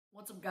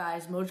What's up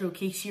guys, Mojo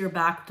Cakes here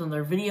back with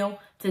another video.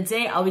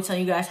 Today I'll be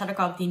telling you guys how to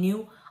cop the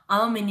new A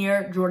Ma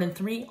Maniére Jordan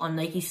 3 on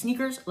Nike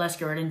sneakers. Let's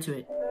get right into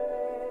it.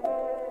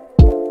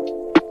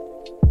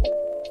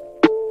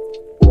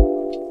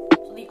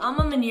 So the A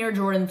Ma Maniére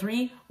Jordan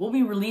 3 will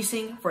be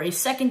releasing for a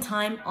second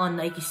time on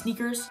Nike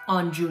sneakers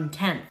on June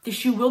 10th. This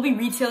shoe will be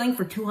retailing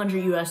for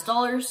 $200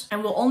 US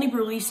and will only be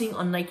releasing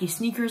on Nike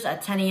sneakers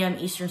at 10 a.m.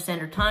 Eastern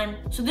Standard Time.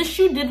 So this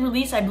shoe did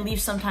release, I believe,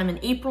 sometime in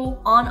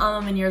April on A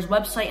Ma Maniere's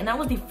website, and that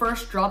was the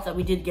first drop that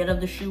we did get of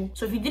the shoe.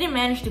 So if you didn't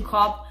manage to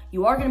cop,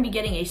 you are going to be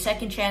getting a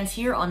second chance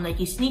here on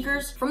Nike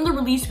sneakers. From the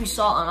release we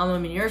saw on A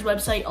Ma Maniere's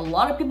website, a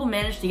lot of people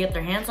managed to get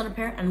their hands on a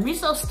pair, and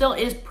resale still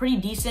is pretty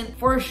decent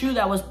for a shoe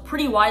that was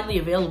pretty widely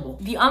available.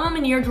 The A Ma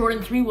Maniére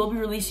Jordan 3 will be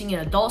releasing in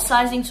adult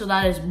sizing, so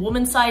that is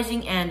women's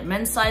sizing and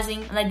men's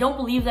sizing, and I don't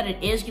believe that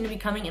it is going to be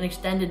coming in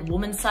extended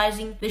women's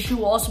sizing. This shoe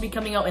will also be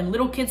coming out in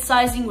little kids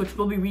sizing, which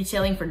will be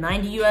retailing for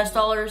 $90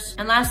 US,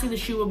 and lastly the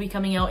shoe will be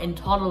coming out in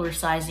toddler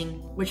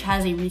sizing, which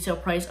has a retail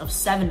price of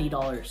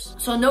 $70.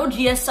 So no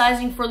GS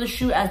sizing for the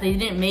shoe, as they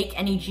didn't make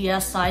any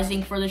GS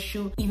sizing for the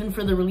shoe, even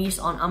for the release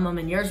on A Ma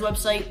Maniere's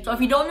website. So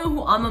if you don't know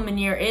who A Ma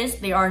Maniére is,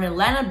 they are an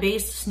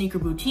Atlanta-based sneaker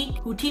boutique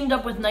who teamed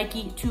up with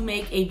Nike to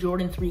make a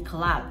Jordan 3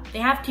 collab. They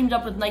have teamed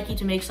up with Nike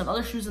to make some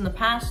other shoes in the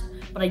past,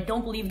 but I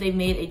don't believe they've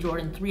made a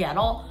Jordan 3 at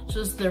all. So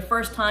this is their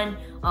first time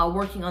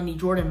working on the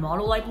Jordan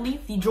model, I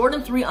believe. The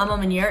Jordan 3 A Ma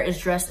Maniére is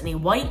dressed in a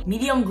white,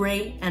 medium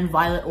gray, and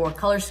violet ore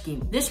color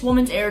scheme. This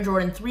woman's Air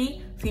Jordan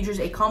 3 features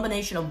a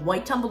combination of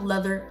white tumbled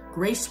leather,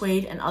 gray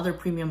suede, and other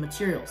premium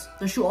materials.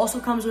 The shoe also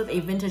comes with a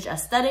vintage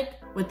aesthetic,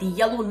 with the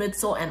yellow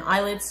midsole and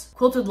eyelets,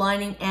 quilted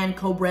lining, and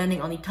co-branding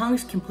on the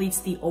tongues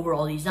completes the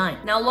overall design.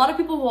 Now, a lot of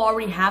people will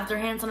already have their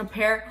hands on a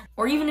pair,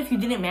 or even if you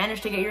didn't manage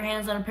to get your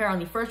hands on a pair on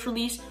the first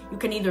release, you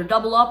can either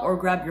double up or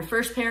grab your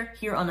first pair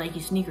here on Nike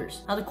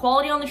sneakers. Now, the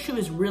quality on the shoe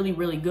is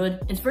really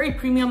good. It's very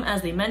premium,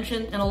 as they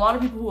mentioned, and a lot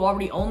of people who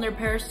already own their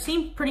pairs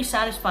seem pretty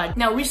satisfied.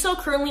 Now, resale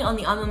currently on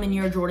the A Ma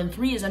Maniére Jordan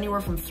 3 is anywhere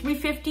from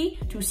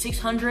 $350 to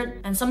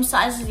 $600, and some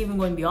sizes even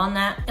going beyond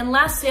that. And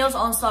last sales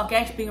on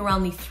StockX being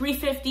around the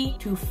 $350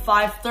 to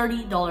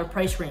 $530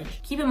 price range.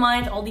 Keep in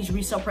mind, all these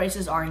resale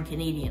prices are in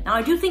Canadian. Now,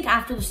 I do think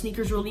after the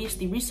sneakers release,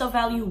 the resale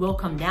value will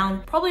come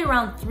down, probably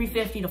around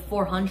 $350 to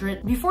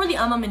 $400. Before the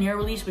A Ma Maniére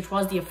release, which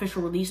was the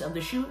official release of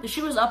the shoe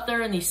was up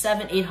there in the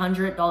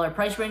 $700-800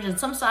 price range, and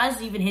some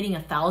sizes even hitting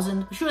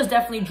 $1,000. The shoe has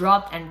definitely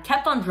dropped and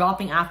kept on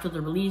dropping after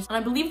the release, and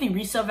I believe the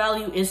resale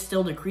value is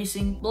still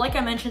decreasing. But like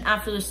I mentioned,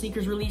 after the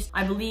sneakers release,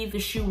 I believe the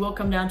shoe will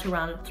come down to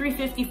around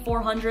 $350,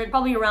 $400,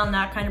 probably around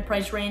that kind of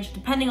price range,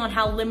 depending on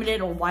how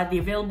limited or widely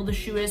available the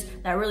shoe is.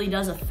 That really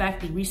does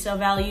affect the resale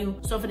value.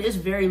 So if it is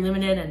very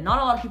limited and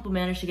not a lot of people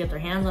manage to get their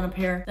hands on a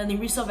pair, then the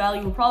resale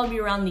value will probably be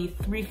around the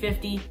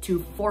 $350 to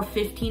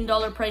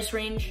 $415 price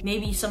range,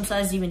 maybe some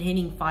sizes even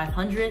hitting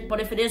 $500.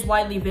 But if it is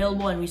widely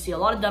available and we see a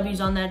lot of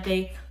W's on that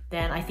day,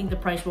 then I think the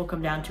price will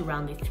come down to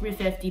around the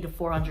 $350 to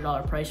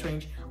 $400 price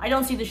range. I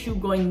don't see the shoe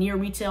going near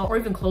retail or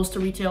even close to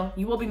retail.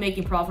 You will be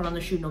making profit on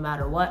the shoe no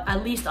matter what,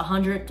 at least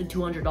 $100 to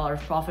 $200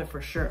 profit for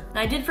sure.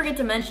 Now, I did forget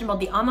to mention about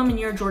the A Ma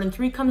Maniére Jordan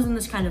 3 comes in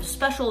this kind of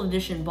special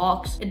edition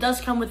box. It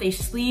does come with a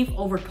sleeve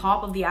over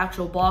top of the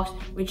actual box,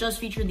 which does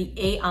feature the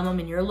A Ma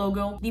Maniére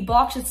logo. The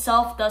box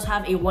itself does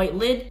have a white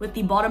lid, with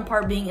the bottom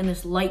part being in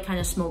this light kind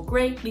of smoke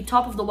gray. The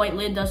top of the white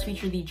lid does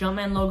feature the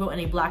Jumpman logo in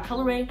a black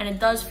colorway, and it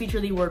does feature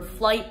the word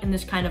flight in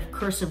this kind of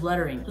cursive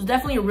lettering. So it's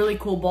definitely a really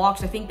cool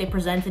box. I think they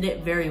presented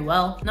it very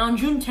well. Now, on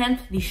June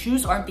 10th, the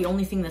shoes aren't the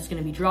only thing that's going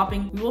to be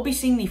dropping. We will be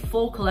seeing the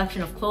full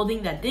collection of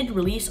clothing that did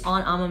release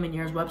on A Ma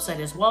Maniere's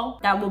website as well.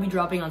 That will be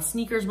dropping on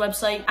Sneakers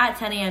website at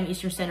 10 a.m.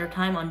 Eastern Standard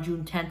Time on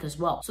June 10th as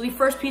well. So the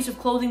first piece of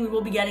clothing, we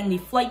will be getting the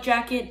flight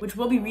jacket, which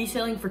will be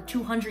retailing for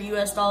 $200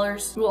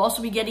 US. We will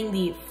also be getting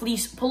the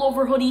fleece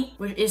pullover hoodie,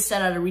 which is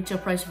set at a retail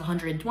price of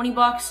 120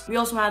 bucks. We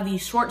also have the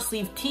short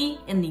sleeve tee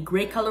in the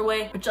gray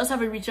colorway, which does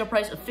have a retail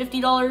price of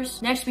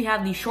 $50. Next, we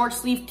have the short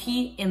sleeve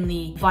tee in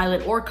the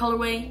violet ore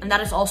colorway, and that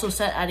is also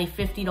set at a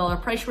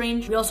 $50 price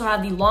range. We also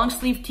have the long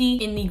sleeve tee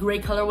in the gray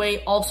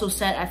colorway, also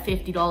set at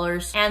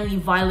 $50, and the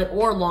violet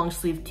ore long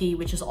sleeve tee,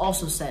 which is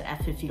also set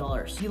at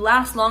 $50. The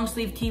last long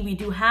sleeve tee we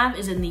do have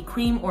is in the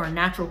cream or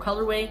natural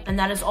colorway, and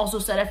that is also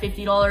set at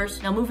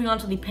 $50. Now, moving on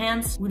to the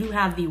pants, we do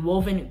have the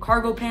woven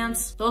cargo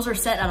pants. Those are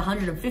set at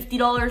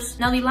 $150.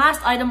 Now, the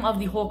last item of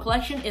the whole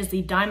collection is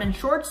the diamond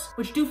shorts,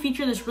 which do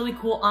feature this really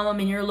cool A Ma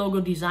Maniére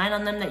logo design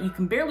on them that you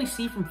can barely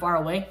see from far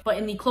away, but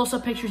in the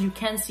close-up pictures you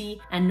can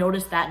see and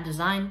notice that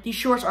design. These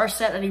shorts are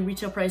set at a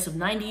retail price of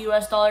 $90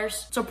 US.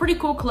 So a pretty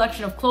cool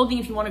collection of clothing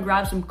if you want to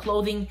grab some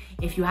clothing,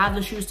 if you have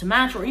the shoes to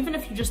match, or even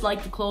if you just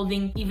like the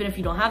clothing, even if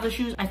you don't have the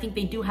shoes. I think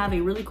they do have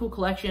a really cool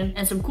collection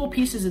and some cool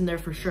pieces in there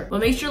for sure. But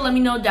make sure to let me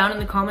know down in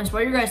the comments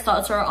what your guys'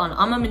 thoughts are on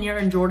A Ma Maniére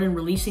and Jordan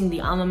releasing the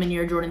A Ma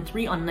Maniére Jordan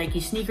 3 on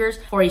Nike sneakers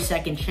for a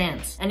second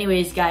chance.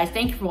 Anyways, guys,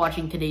 thank you for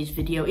watching today's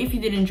video. If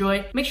you did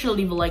enjoy, make sure to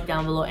leave a like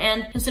down below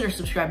and consider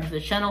subscribing to the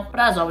channel. But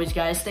as always,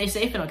 guys, stay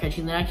safe and I'll catch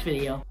you in the next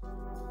video.